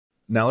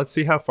Now let's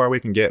see how far we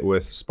can get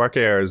with Spark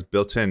AR's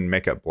built-in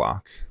makeup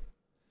block.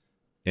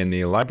 In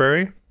the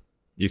library,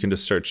 you can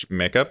just search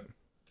makeup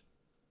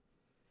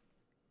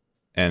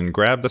and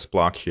grab this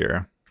block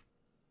here.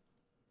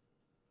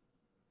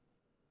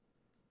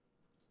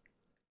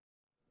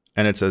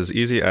 And it's as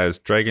easy as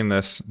dragging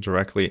this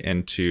directly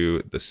into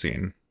the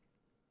scene.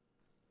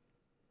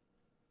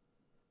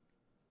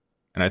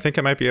 And I think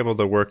it might be able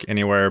to work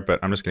anywhere, but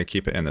I'm just going to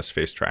keep it in this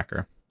face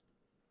tracker.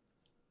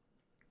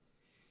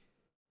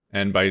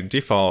 And by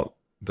default,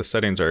 the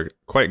settings are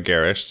quite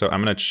garish, so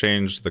I'm going to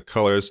change the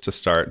colors to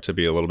start to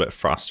be a little bit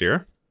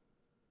frostier.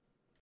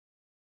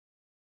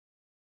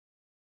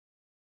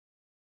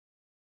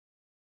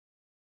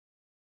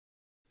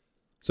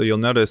 So you'll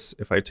notice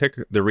if I take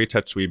the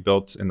retouch we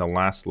built in the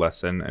last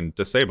lesson and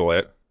disable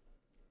it,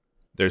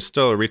 there's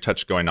still a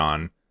retouch going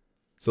on.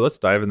 So let's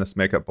dive in this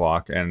makeup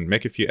block and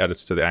make a few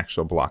edits to the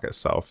actual block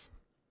itself.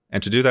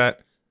 And to do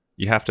that,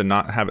 you have to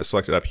not have it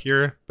selected up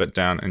here, but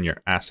down in your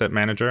Asset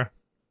Manager,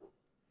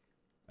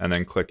 and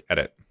then click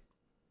Edit.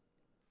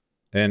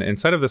 And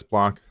inside of this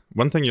block,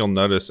 one thing you'll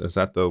notice is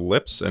that the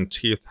lips and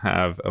teeth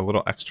have a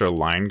little extra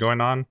line going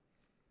on.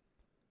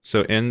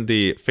 So in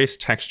the face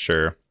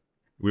texture,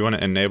 we want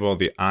to enable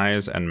the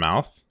eyes and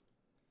mouth.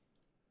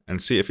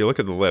 And see, if you look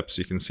at the lips,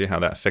 you can see how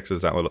that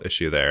fixes that little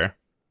issue there.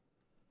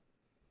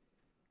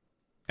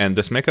 And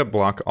this makeup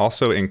block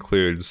also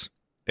includes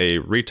a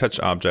retouch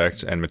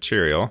object and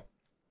material.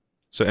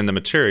 So in the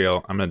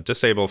material, I'm going to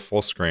disable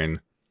full screen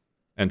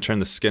and turn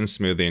the skin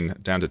smoothing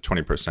down to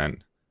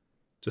 20%,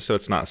 just so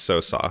it's not so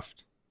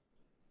soft.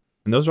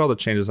 And those are all the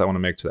changes I want to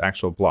make to the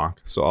actual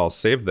block. So I'll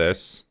save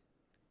this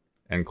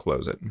and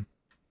close it.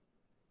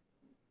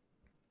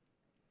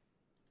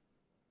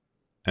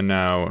 And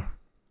now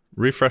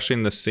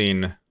refreshing the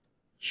scene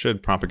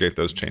should propagate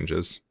those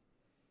changes.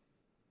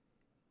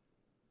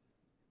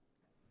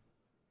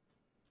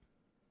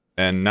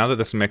 And now that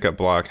this makeup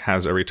block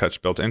has a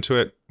retouch built into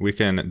it, we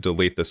can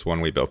delete this one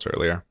we built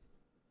earlier.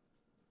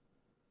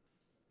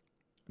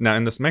 Now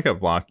in this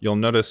makeup block, you'll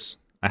notice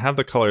I have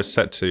the colors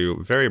set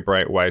to very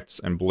bright whites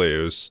and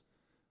blues,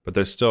 but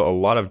there's still a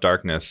lot of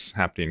darkness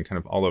happening kind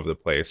of all over the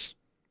place.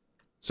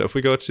 So if we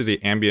go to the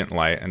ambient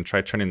light and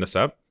try turning this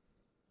up,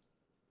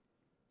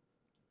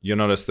 you'll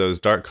notice those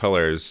dark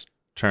colors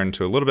turn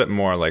to a little bit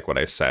more like what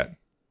I set.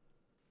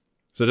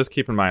 So just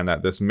keep in mind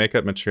that this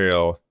makeup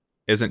material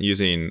isn't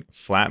using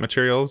flat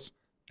materials,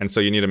 and so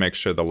you need to make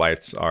sure the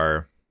lights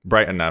are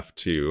bright enough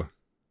to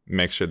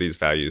make sure these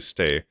values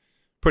stay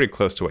pretty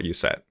close to what you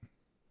set.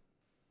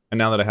 And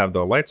now that I have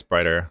the lights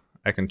brighter,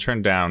 I can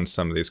turn down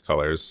some of these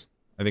colors.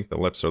 I think the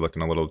lips are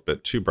looking a little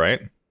bit too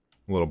bright,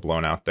 a little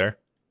blown out there.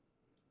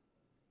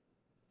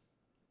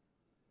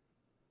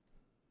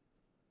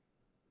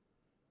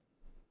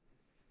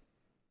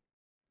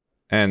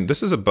 And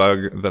this is a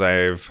bug that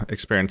I've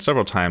experienced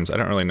several times. I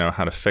don't really know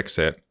how to fix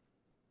it.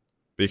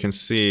 But you can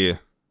see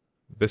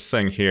this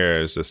thing here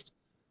is just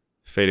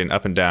fading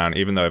up and down,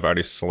 even though I've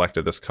already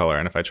selected this color.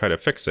 And if I try to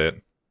fix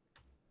it,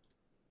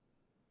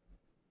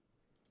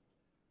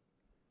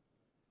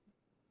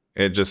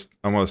 it just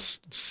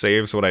almost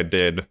saves what I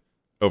did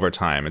over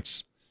time.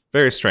 It's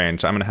very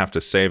strange. I'm going to have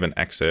to save and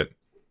exit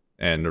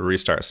and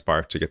restart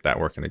Spark to get that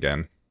working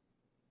again.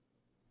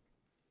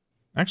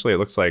 Actually, it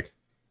looks like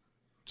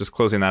just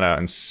closing that out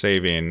and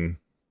saving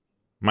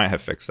might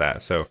have fixed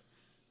that. So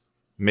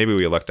maybe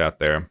we lucked out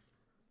there.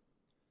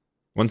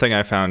 One thing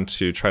I found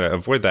to try to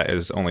avoid that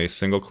is only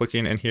single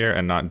clicking in here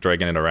and not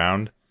dragging it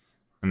around.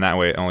 And that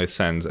way it only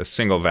sends a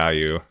single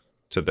value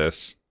to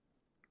this.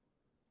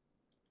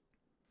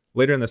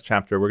 Later in this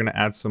chapter, we're going to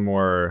add some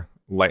more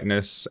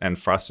lightness and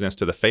frostiness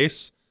to the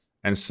face.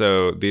 And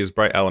so these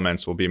bright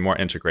elements will be more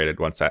integrated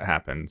once that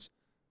happens.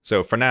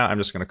 So for now, I'm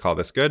just going to call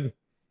this good.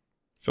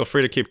 Feel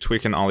free to keep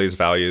tweaking all these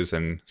values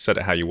and set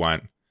it how you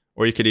want.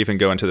 Or you could even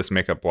go into this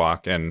makeup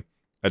block and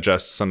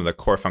adjust some of the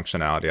core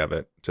functionality of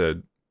it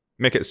to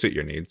make it suit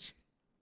your needs.